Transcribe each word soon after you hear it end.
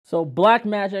So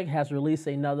Blackmagic has released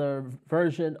another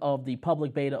version of the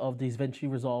public beta of DaVinci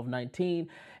Resolve 19,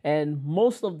 and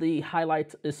most of the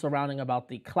highlights is surrounding about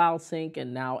the cloud sync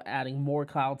and now adding more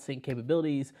cloud sync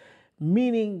capabilities,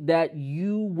 meaning that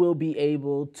you will be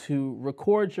able to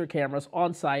record your cameras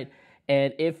on site,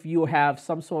 and if you have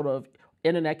some sort of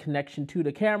internet connection to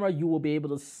the camera, you will be able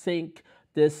to sync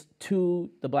this to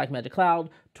the Blackmagic cloud,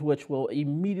 to which will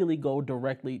immediately go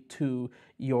directly to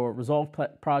your Resolve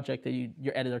project that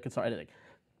your editor can start editing.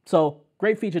 So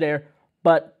great feature there,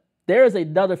 but there is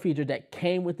another feature that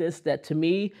came with this that to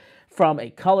me, from a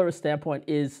colorist standpoint,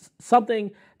 is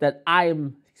something that I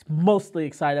am mostly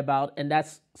excited about, and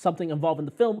that's something involving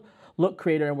the film look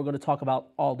creator, and we're going to talk about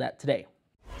all that today.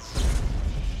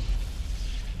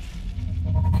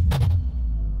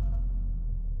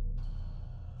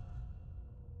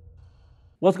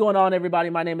 What's going on, everybody?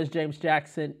 My name is James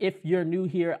Jackson. If you're new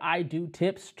here, I do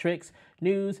tips, tricks,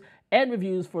 news, and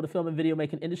reviews for the film and video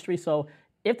making industry. So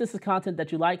if this is content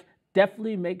that you like,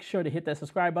 definitely make sure to hit that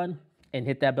subscribe button and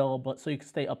hit that bell button so you can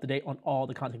stay up to date on all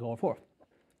the content going forward.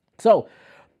 So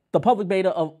the public beta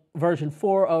of version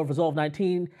 4 of Resolve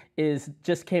 19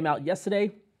 just came out yesterday,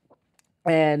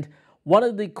 and one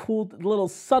of the cool little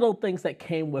subtle things that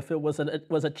came with it was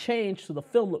a change to the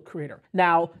film look creator.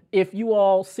 Now, if you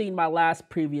all seen my last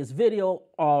previous video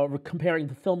comparing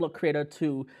the film look creator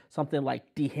to something like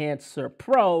Dehancer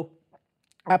Pro,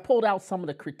 I pulled out some of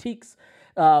the critiques.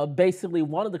 Basically,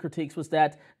 one of the critiques was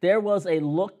that there was a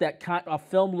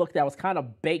film look that was kind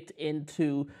of baked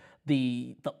into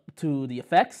the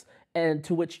effects, and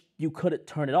to which you couldn't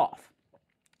turn it off.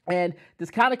 And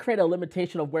this kind of created a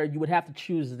limitation of where you would have to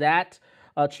choose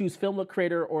choose Film Look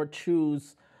Creator or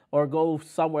go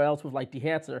somewhere else with like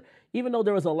Dehancer, even though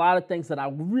there was a lot of things that I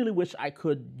really wish I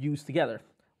could use together.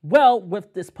 Well,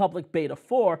 with this public beta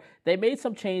 4, they made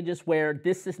some changes where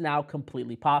this is now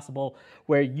completely possible,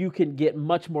 where you can get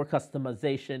much more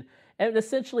customization, and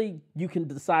essentially you can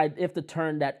decide if to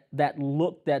turn that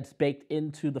look that's baked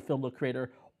into the Film Look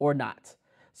Creator or not.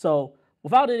 So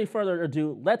without any further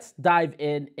ado, let's dive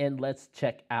in and let's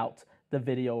check out the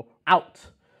video out.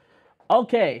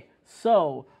 Okay,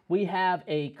 so we have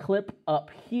a clip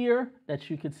up here that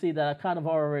you can see that I kind of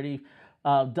already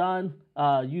done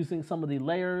using some of the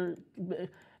layer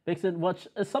mixing, which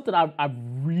is something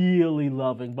I'm really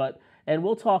loving. And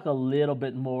we'll talk a little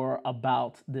bit more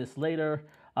about this later.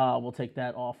 We'll take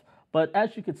that off. But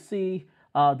as you can see,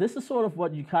 this is sort of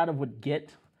what you kind of would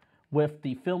get with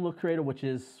the Film Look Creator, which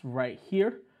is right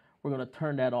here. We're going to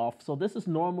turn that off. So this is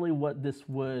normally what this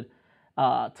would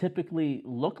typically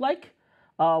look like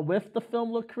with the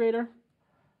Film Look Creator.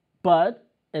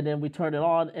 And then we turn it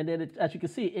on, and then as you can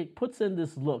see, it puts in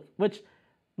this look, which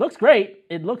looks great.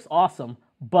 It looks awesome.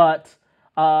 But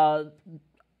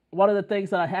one of the things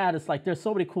that I had is like, there's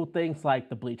so many cool things like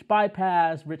the bleach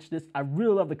bypass, richness. I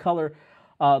really love the color.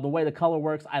 The way the color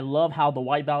works. I love how the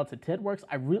white balance and tint works.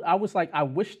 I was like, I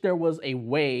wish there was a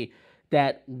way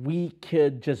that we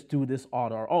could just do this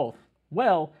on our own.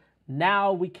 Well,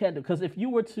 now we can, because if you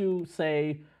were to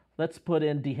say, let's put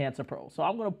in Dehancer Pro. So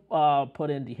I'm going to put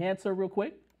in Dehancer real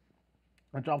quick.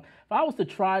 If I was to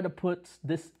try to put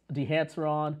this Dehancer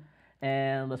on,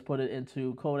 and let's put it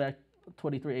into Kodak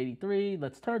 2383,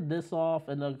 let's turn this off,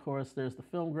 and then of course there's the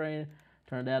film grain.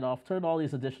 Turn that off. Turn all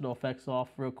these additional effects off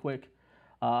real quick.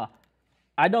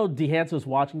 I know Dehancer's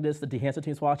watching this, the Dehancer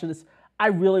team's watching this. I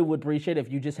really would appreciate it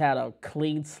if you just had a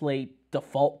clean slate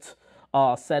default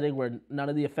setting where none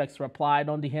of the effects are applied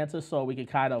on Dehancer, so we can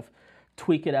kind of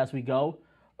tweak it as we go.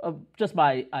 Just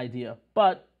my idea.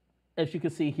 But as you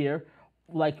can see here,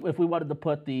 like if we wanted to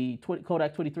put the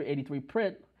Kodak 2383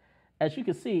 print, as you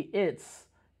can see, it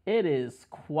is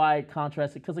quite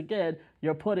contrasted, because again,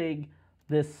 you're putting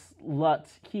this LUT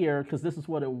here, because this is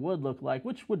what it would look like,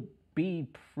 which would be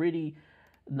pretty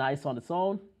nice on its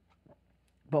own.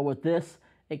 But with this,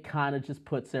 it kind of just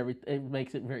it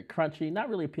makes it very crunchy, not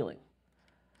really appealing.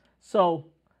 So,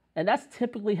 and that's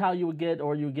typically how you would get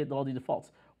all the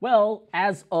defaults. Well,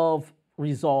 as of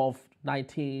Resolve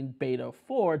 19 Beta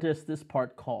 4, there's this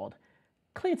part called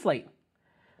Clean Slate,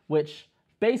 which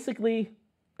basically,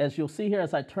 as you'll see here,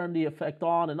 as I turn the effect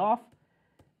on and off,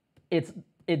 it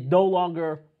no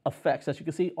longer affects. As you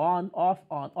can see, on,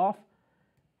 off.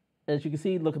 As you can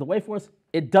see, look at the waveforms.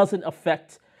 It doesn't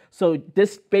affect. So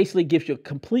this basically gives you a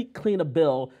complete clean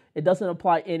bill. It doesn't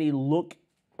apply any look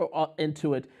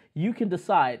into it. You can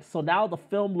decide. So now the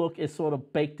film look is sort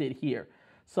of baked in here.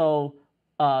 So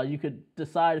you could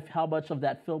decide how much of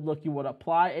that film look you want to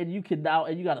apply, and you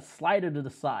got a slider to the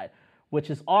side,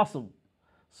 which is awesome.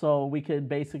 So we could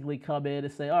basically come in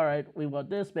and say, all right, we want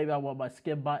this, maybe I want my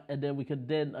skin bias, and then we could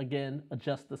then again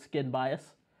adjust the skin bias.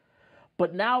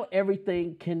 But now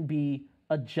everything can be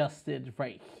adjusted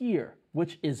right here,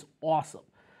 which is awesome.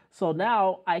 So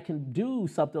now I can do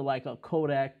something like a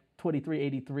Kodak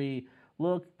 2383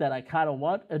 look that I kind of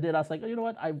want. And then I was like, oh, you know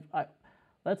what?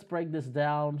 Let's break this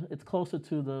down. It's closer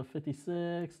to the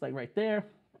 56, like right there.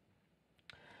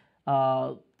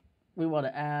 We want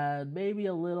to add maybe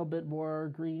a little bit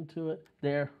more green to it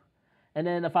there. And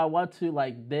then if I want to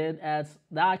like then add,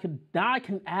 now I can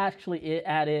actually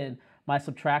add in my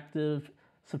subtractive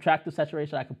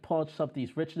saturation. I can punch up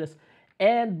these richness.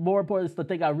 And more important, the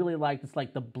thing I really like is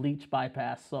like the bleach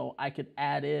bypass. So I could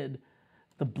add in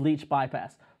the bleach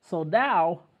bypass. So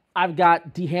now I've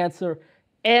got Dehancer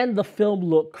and the film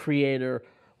look creator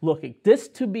looking. This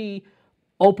to me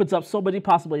opens up so many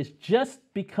possibilities just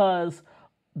because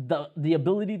the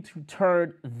ability to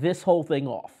turn this whole thing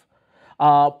off.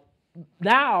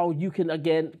 Now you can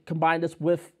again combine this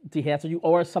with Dehancer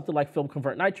or something like Film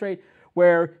Convert Nitrate,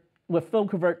 where with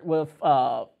Dehancer,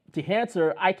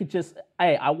 I could just,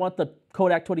 hey, I want the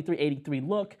Kodak 2383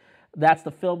 look. That's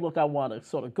the film look I want to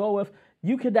sort of go with.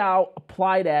 You can now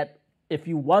apply that if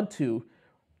you want to,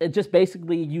 and just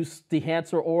basically use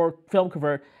Dehancer or Film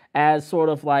Convert as sort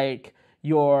of like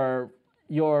your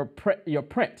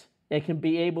print. It can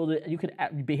be able to, you can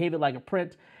behave it like a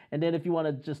print, and then if you want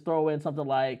to just throw in something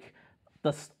like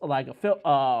a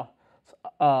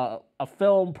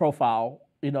film profile,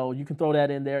 you know, you can throw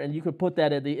that in there, and you can put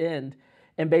that at the end,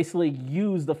 and basically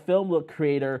use the film look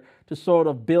creator to sort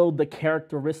of build the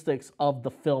characteristics of the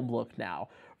film look now,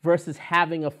 versus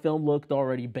having a film look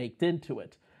already baked into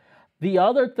it. The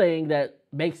other thing that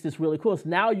makes this really cool is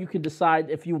now you can decide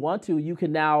if you want to, you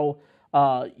can now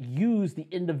use the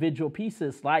individual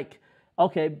pieces. Like,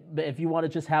 okay, if you want to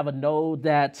just have a node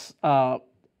that's, for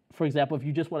example, if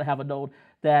you just want to have a node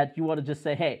that you want to just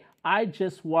say, hey, I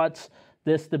just want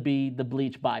this to be the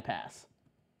bleach bypass.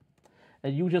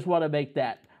 And you just want to make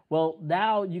that. Well,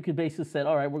 now you can basically say,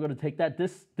 all right, we're going to take that.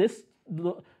 This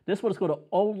one is going to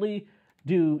only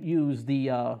use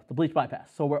the bleach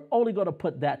bypass. So we're only going to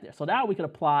put that there. So now we can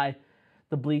apply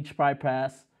the bleach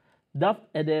bypass,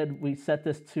 and then we set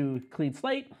this to clean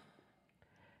slate.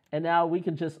 And now we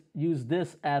can just use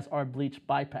this as our bleach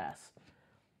bypass.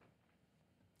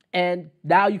 And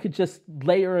now you can just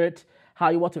layer it how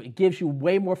you want to. It gives you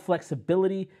way more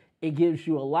flexibility. It gives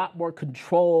you a lot more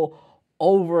control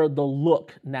over the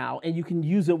look now. And you can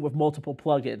use it with multiple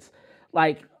plugins.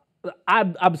 Like,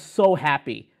 I'm so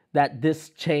happy that this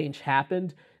change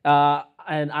happened.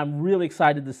 And I'm really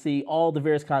excited to see all the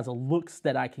various kinds of looks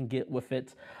that I can get with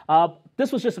it.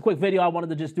 This was just a quick video I wanted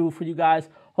to just do for you guys.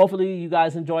 Hopefully you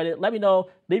guys enjoyed it. Let me know.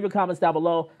 Leave your comments down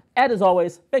below. And as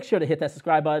always, make sure to hit that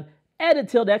subscribe button. And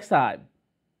until next time,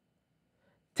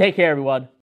 take care, everyone.